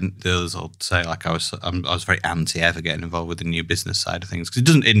involved. Like the others will say, like I was very anti ever getting involved with the new business side of things because it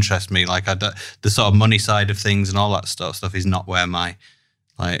doesn't interest me. Like the sort of money side of things and all that stuff is not where my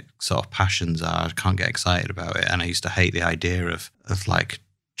like sort of passions are. I can't get excited about it, and I used to hate the idea of like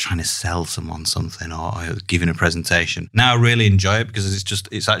trying to sell someone something or giving a presentation. Now I really enjoy it because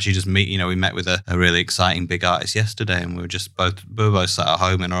it's actually just me. We met with a really exciting big artist yesterday, and we were just both sat at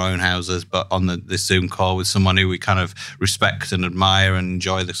home in our own houses, but on this Zoom call with someone who we kind of respect and admire and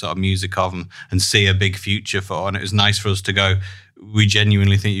enjoy the sort of music of and see a big future for. And it was nice for us to go, we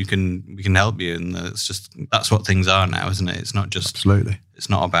genuinely think we can help you. And that's what things are now, isn't it? It's not just, absolutely. It's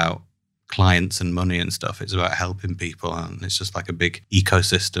not about clients and money and stuff. It's about helping people, and it's just like a big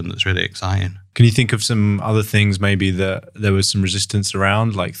ecosystem that's really exciting. Can you think of some other things maybe that there was some resistance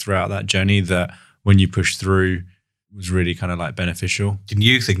around, like throughout that journey, that when you pushed through was really kind of like beneficial? Can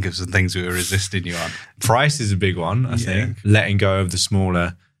you think of some things we were resisting you on? Price is a big one, I think. Letting go of the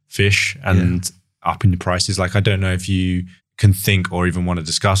smaller fish and upping the prices. Like, I don't know if you can think or even want to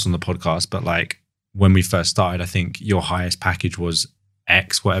discuss on the podcast, but like when we first started, I think your highest package was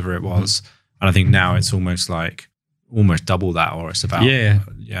X, whatever it was. And I think now it's almost double that, or it's about.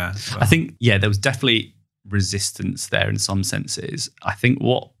 I think, there was definitely resistance there in some senses. I think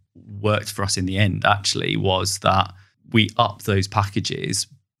what worked for us in the end actually was that we upped those packages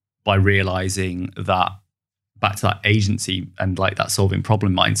by realizing that, back to that agency and like that solving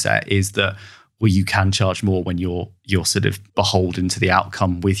problem mindset, is that, well, you can charge more when you're sort of beholden to the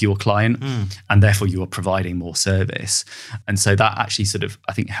outcome with your client, and therefore you are providing more service. And so that actually sort of,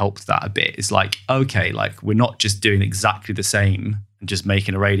 I think, helped that a bit. It's like, okay, like we're not just doing exactly the same and just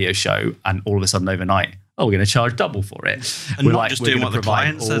making a radio show and all of a sudden overnight, oh, we're going to charge double for it. And we're not just doing what the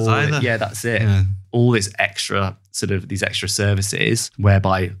client says either. Yeah, that's it. Yeah. All this extra sort of these extra services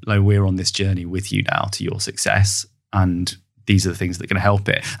whereby like, we're on this journey with you now to your success, and these are the things that are going to help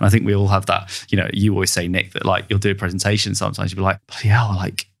it. And I think we all have that, you know, you always say, Nick, that like you'll do a presentation sometimes, you'll be like, bloody hell,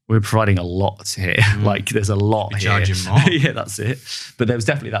 like we're providing a lot here. Like there's a lot here. Charging more. Yeah, that's it. But there was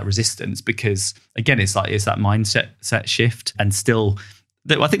definitely that resistance because again, it's that mindset shift, and still,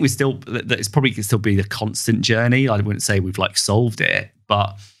 I think that it's probably can still be the constant journey. I wouldn't say we've like solved it,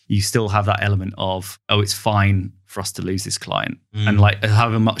 but you still have that element of, oh, it's fine for us to lose this client. And like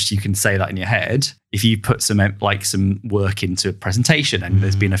however much you can say that in your head, if you put some work into a presentation and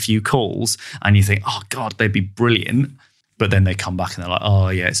there's been a few calls and you think, oh God, they'd be brilliant. But then they come back and they're like, oh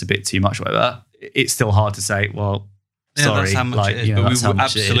yeah, it's a bit too much, whatever. It's still hard to say, well, sorry. That's how much like, it is. you know, but we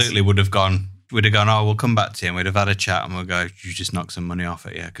absolutely would have gone, oh, we'll come back to you, and we'd have had a chat and we'll go, you just knock some money off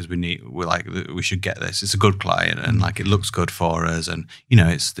it, yeah, because we should get this. It's a good client and like it looks good for us, and you know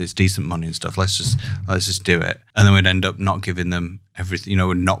it's decent money and stuff. Let's just do it. And then we'd end up not giving them everything, you know,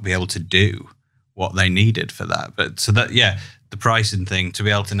 would not be able to do what they needed for that. But so that, yeah, the pricing thing, to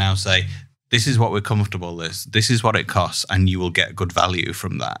be able to now say, this is what we're comfortable with, this is what it costs, and you will get good value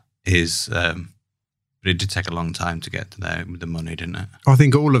from that is. But it did take a long time to get to there with the money, didn't it? I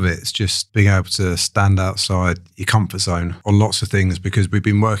think all of it's just being able to stand outside your comfort zone on lots of things, because we've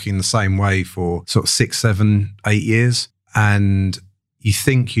been working the same way for sort of 6, 7, 8 years. And you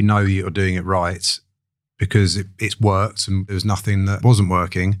think you know you're doing it right because it's worked and there was nothing that wasn't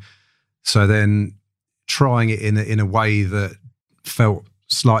working. So then trying it in a way that felt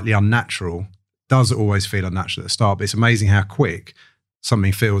slightly unnatural does always feel unnatural at the start, but it's amazing how quick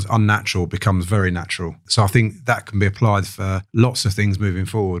something feels unnatural becomes very natural. So I think that can be applied for lots of things moving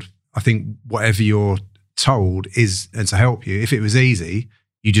forward. I think whatever you're told is, and to help you, if it was easy,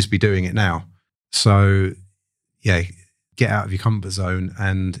 you'd just be doing it now. So yeah, get out of your comfort zone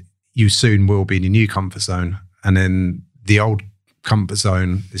and you soon will be in your new comfort zone. And then the old comfort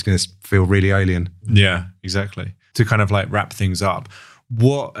zone is going to feel really alien. Yeah, exactly. To kind of like wrap things up,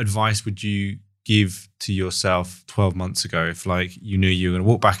 what advice would you give to yourself 12 months ago if like you knew you were going to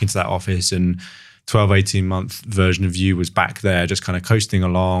walk back into that office and 12, 18 month version of you was back there just kind of coasting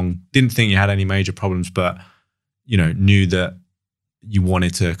along, didn't think you had any major problems, but you know, knew that you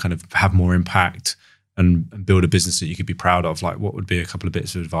wanted to kind of have more impact and build a business that you could be proud of? Like what would be a couple of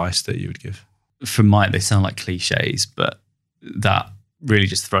bits of advice that you would give? From they sound like cliches, but that really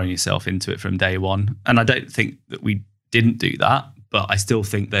just throwing yourself into it from day one. And I don't think that we didn't do that, but I still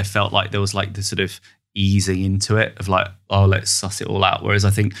think there felt like there was like this sort of easing into it of like, oh, let's suss it all out. Whereas I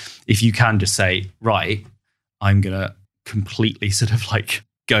think if you can just say, right, I'm going to completely sort of like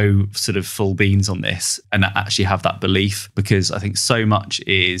go sort of full beans on this and actually have that belief, because I think so much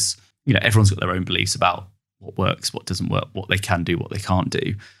is, you know, everyone's got their own beliefs about what works, what doesn't work, what they can do, what they can't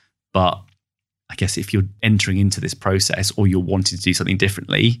do. But I guess if you're entering into this process or you're wanting to do something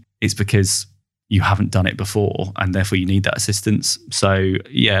differently, it's because you haven't done it before and therefore you need that assistance. So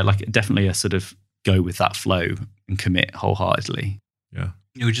yeah, like definitely a sort of go with that flow and commit wholeheartedly. Yeah.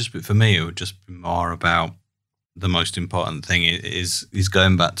 It would just be, for me, it would just be more about the most important thing is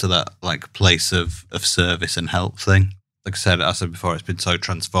going back to that like place of service and help thing. Like I said before, it's been so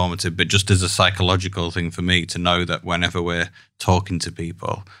transformative, but just as a psychological thing for me to know that whenever we're talking to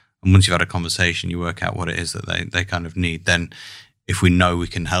people and once you've had a conversation, you work out what it is that they kind of need, then if we know we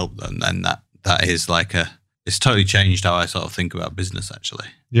can help them, then that is like it's totally changed how I sort of think about business actually.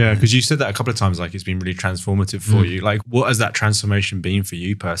 Yeah, because you said that a couple of times, like it's been really transformative for you. Like what has that transformation been for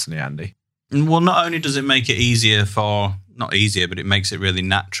you personally, Andy? Well, not only does it make it not easier, but it makes it really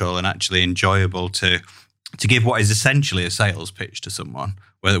natural and actually enjoyable to give what is essentially a sales pitch to someone,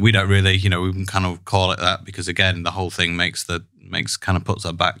 where we don't really, you know, we can kind of call it that because again, the whole thing kind of puts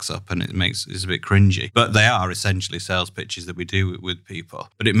our backs up and it's a bit cringy, but they are essentially sales pitches that we do with people,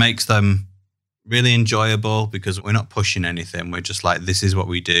 but it makes them really enjoyable because we're not pushing anything. We're just like, this is what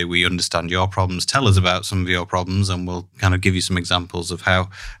we do. We understand your problems. Tell us about some of your problems and we'll kind of give you some examples of how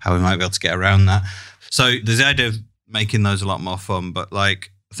we might be able to get around that. So there's the idea of making those a lot more fun, but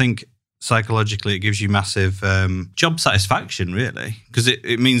like, I think psychologically it gives you massive job satisfaction really, because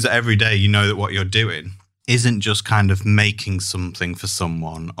it means that every day you know that what you're doing isn't just kind of making something for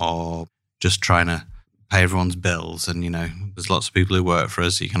someone or just trying to pay everyone's bills. And, there's lots of people who work for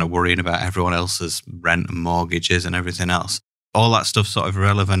us. So you're kind of worrying about everyone else's rent and mortgages and everything else. All that stuff's sort of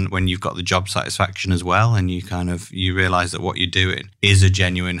irrelevant when you've got the job satisfaction as well. And you realize that what you're doing is a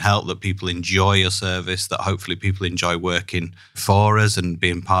genuine help, that people enjoy your service, that hopefully people enjoy working for us and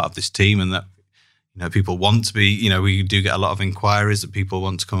being part of this team, and that people want to be, we do get a lot of inquiries that people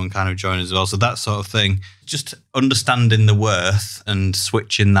want to come and kind of join us as well. So that sort of thing, just understanding the worth and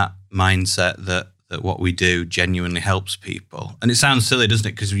switching that mindset that what we do genuinely helps people. And it sounds silly, doesn't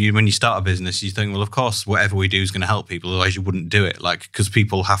it? Because when you start a business, you think, well, of course, whatever we do is going to help people. Otherwise, you wouldn't do it. Because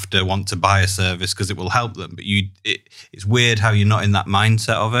people have to want to buy a service because it will help them. But it's weird how you're not in that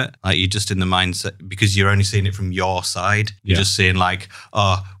mindset of it. Like, you're just in the mindset because you're only seeing it from your side. You're just seeing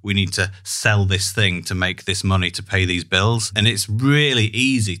we need to sell this thing to make this money to pay these bills. And it's really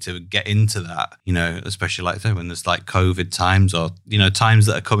easy to get into that, especially like when there's like COVID times or, times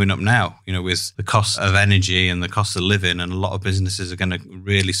that are coming up now, with the cost of energy and the cost of living, and a lot of businesses are going to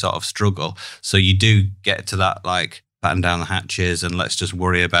really sort of struggle. So you do get to that, like, batten down the hatches and let's just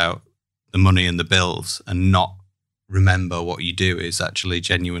worry about the money and the bills and not remember what you do is actually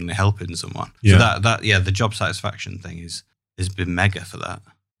genuinely helping someone. Yeah. So the job satisfaction thing has been mega for that.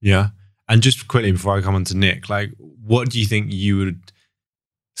 Yeah. And just quickly before I come on to Nick, like, what do you think you would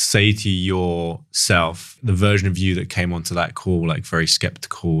say to yourself, the version of you that came onto that call, like very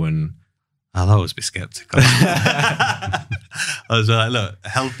skeptical and... I'll always be skeptical. I was like, look, a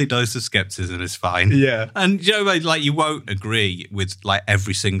healthy dose of skepticism is fine. Yeah. And you won't agree with like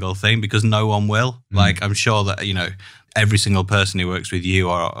every single thing because no one will. Like, I'm sure that, every single person who works with you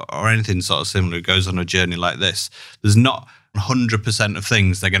or anything sort of similar who goes on a journey like this, there's not 100% of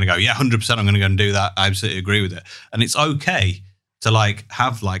things they're going to go, yeah, 100% I'm going to go and do that. I absolutely agree with it. And it's okay to like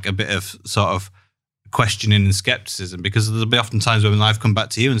have like a bit of sort of questioning and skepticism, because there'll be often times when I've come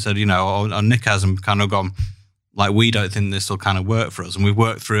back to you and said, or Nick has, and kind of gone, like, we don't think this will kind of work for us. And we've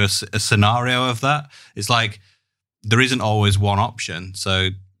worked through a scenario of that. It's like, there isn't always one option. So,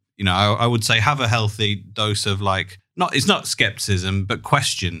 I would say have a healthy dose of like, it's not skepticism, but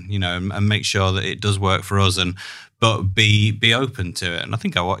question, and make sure that it does work for us, but be open to it. And I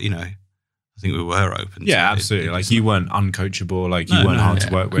think I think we were open. Yeah, to absolutely. Like, you weren't uncoachable. Like, you weren't hard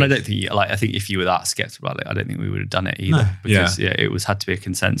to work with. And I don't think, I think if you were that skeptical about it, I don't think we would have done it either. Because it had to be a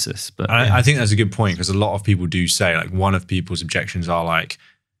consensus. But I think that's a good point, because a lot of people do say, like, one of people's objections are like,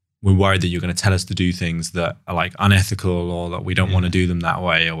 we're worried that you're going to tell us to do things that are like unethical, or that we don't want to do them that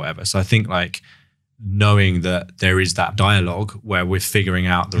way or whatever. So I think like knowing that there is that dialogue where we're figuring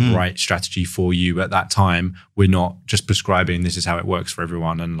out the right strategy for you at that time, we're not just prescribing this is how it works for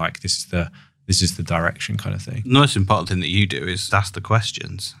everyone and like this is the direction kind of thing. The most important thing that you do is ask the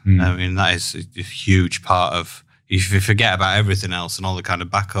questions. I mean, that is a huge part of, if you forget about everything else and all the kind of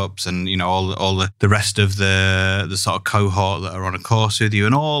backups and, all the rest of the sort of cohort that are on a course with you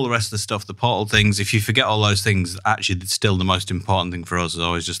and all the rest of the stuff, the portal things, if you forget all those things, actually still the most important thing for us is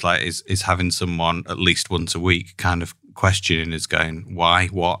always just like, is having someone at least once a week kind of questioning, is going, why,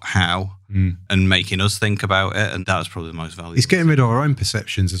 what, how, and making us think about it. And that's probably the most valuable. It's getting rid of our own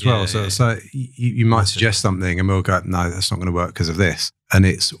perceptions as well. So you might suggest something and we'll go, no, that's not going to work because of this. And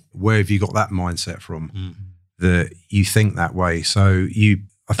it's, where have you got that mindset from? That you think that way. So I think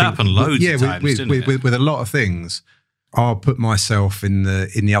that happened loads of times, with a lot of things, I'll put myself in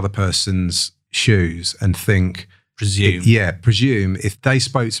the other person's shoes and think, presume if they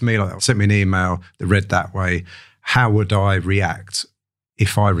spoke to me like that, sent me an email that read that way, how would I react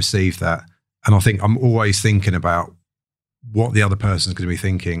if I received that? And I think I'm always thinking about what the other person's going to be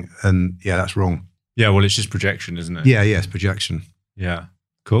thinking. And that's wrong. Yeah, well, it's just projection, isn't it? Yeah, it's projection. Yeah,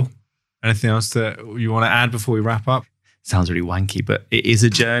 cool. Anything else that you want to add before we wrap up? Sounds really wanky, but it is a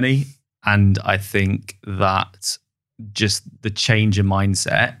journey. And I think that just the change in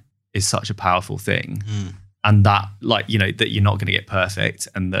mindset is such a powerful thing. And that, that you're not going to get perfect,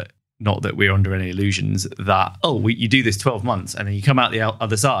 and that not that we're under any illusions that, you do this 12 months and then you come out the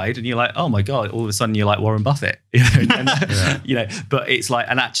other side and you're like, oh my God, all of a sudden you're like Warren Buffett, but it's like,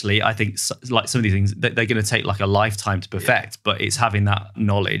 and actually I think like some of these things, they're going to take like a lifetime to perfect, but it's having that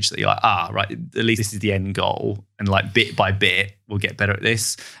knowledge that you're like, right, at least this is the end goal. And like bit by bit, we'll get better at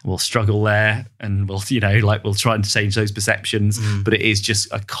this, and we'll struggle there, and we'll try and change those perceptions. But it is just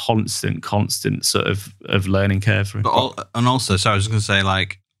a constant sort of learning curve. And also, sorry, I was going to say,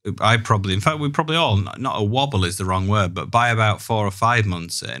 like, we probably all, not a wobble is the wrong word, but by about 4 or 5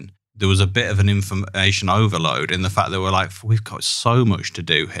 months in, there was a bit of an information overload in the fact that we're like, we've got so much to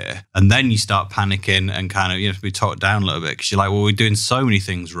do here. And then you start panicking and kind of, you know, be talked down a little bit because you're like, well, we're doing so many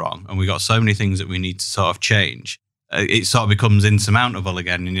things wrong and we got so many things that we need to sort of change. It sort of becomes insurmountable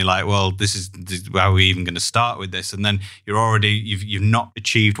again, and you're like, well, this is how are we even going to start with this? And then you've not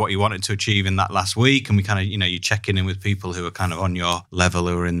achieved what you wanted to achieve in that last week, and we kind of, you know, you're checking in with people who are kind of on your level,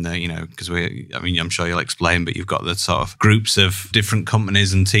 who are in the, you know, because I'm sure you'll explain, but you've got the sort of groups of different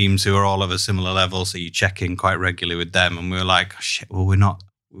companies and teams who are all of a similar level, so you check in quite regularly with them, and we were like, oh, shit, well, we've not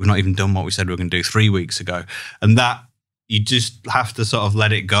even done what we said we were going to do 3 weeks ago, and that. You just have to sort of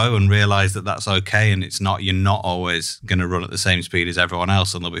let it go and realize that that's okay. And you're not always going to run at the same speed as everyone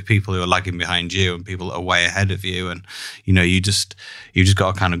else. And there'll be people who are lagging behind you and people that are way ahead of you. And, you know, you just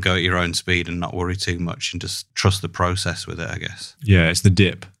got to kind of go at your own speed and not worry too much and just trust the process with it, I guess. Yeah, it's the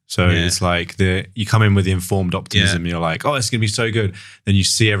dip. So it's like you come in with the informed optimism. You're like, oh, it's going to be so good. Then you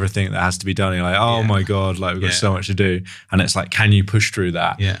see everything that has to be done. And you're like, oh my God, like we've got so much to do. And it's like, can you push through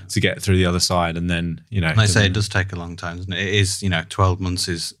that to get through the other side? And then, you know. And I say it does take a long time, doesn't it? It is, you know, 12 months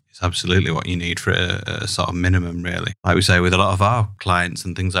is absolutely what you need for a sort of minimum, really. Like we say with a lot of our clients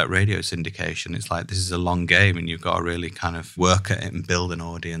and things like radio syndication, it's like this is a long game and you've got to really kind of work at it and build an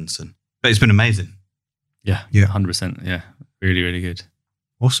audience. But it's been amazing. Yeah, 100%. Yeah, really, really good.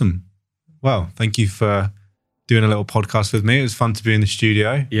 Awesome. Well, thank you for doing a little podcast with me. It was fun to be in the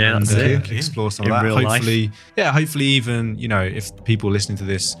studio. Yeah, and that's it. Explore some in of that. Real Hopefully, life. Hopefully even, you know, if people listening to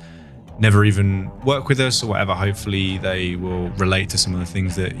this never even work with us or whatever, hopefully they will relate to some of the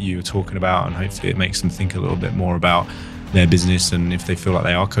things that you were talking about, and hopefully it makes them think a little bit more about their business, and if they feel like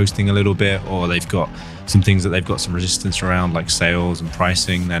they are coasting a little bit or they've got some things that they've got some resistance around, like sales and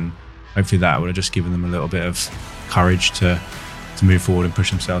pricing, then hopefully that would have just given them a little bit of courage to move forward and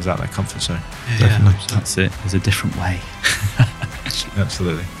push themselves out of their comfort zone. Definitely. That's it. There's a different way.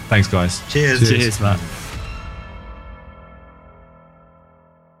 Absolutely. Thanks, guys. Cheers. Cheers, Matt.